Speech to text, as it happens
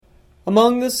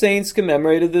Among the saints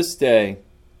commemorated this day,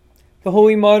 the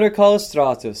holy martyr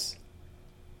Callistratus.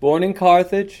 Born in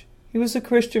Carthage, he was a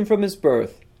Christian from his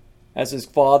birth, as his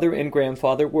father and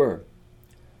grandfather were.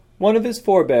 One of his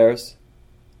forebears,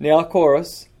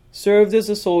 Neacorus, served as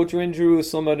a soldier in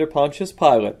Jerusalem under Pontius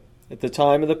Pilate at the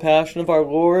time of the Passion of our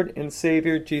Lord and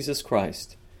Savior Jesus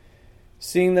Christ.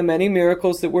 Seeing the many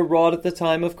miracles that were wrought at the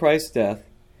time of Christ's death,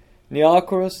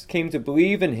 Neacorus came to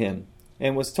believe in him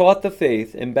and was taught the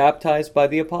faith and baptized by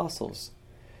the apostles.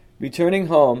 Returning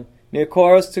home,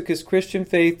 Neacorus took his Christian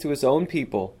faith to his own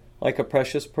people like a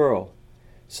precious pearl.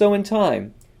 So in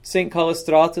time, St.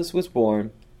 Callistratus was born,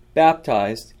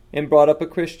 baptized, and brought up a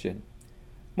Christian.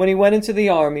 When he went into the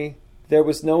army, there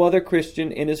was no other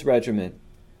Christian in his regiment.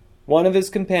 One of his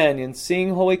companions,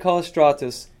 seeing holy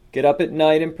Callistratus get up at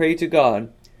night and pray to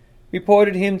God,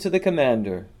 reported him to the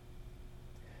commander.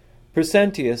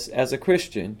 Presentius as a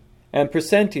Christian, and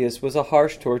Presentius was a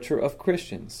harsh torturer of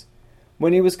Christians.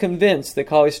 When he was convinced that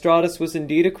Callistratus was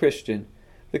indeed a Christian,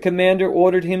 the commander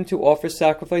ordered him to offer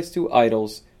sacrifice to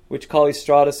idols, which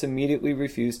Callistratus immediately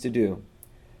refused to do.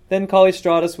 Then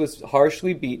Callistratus was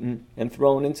harshly beaten and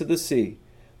thrown into the sea,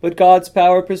 but God's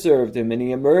power preserved him, and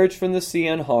he emerged from the sea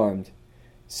unharmed.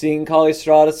 Seeing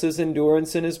Callistratus's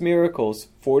endurance and his miracles,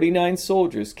 49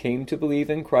 soldiers came to believe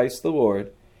in Christ the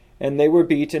Lord, and they were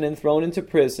beaten and thrown into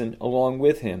prison along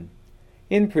with him.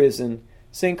 In prison,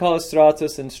 St.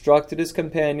 Callistratus instructed his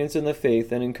companions in the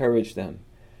faith and encouraged them.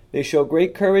 They showed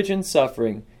great courage in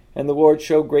suffering, and the Lord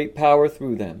showed great power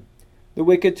through them. The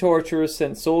wicked torturers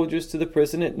sent soldiers to the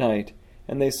prison at night,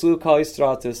 and they slew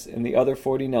Callistratus and the other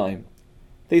 49.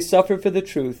 They suffered for the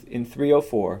truth in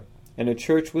 304, and a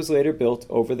church was later built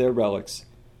over their relics.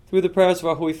 Through the prayers of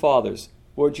our Holy Fathers,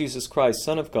 Lord Jesus Christ,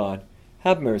 Son of God,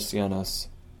 have mercy on us.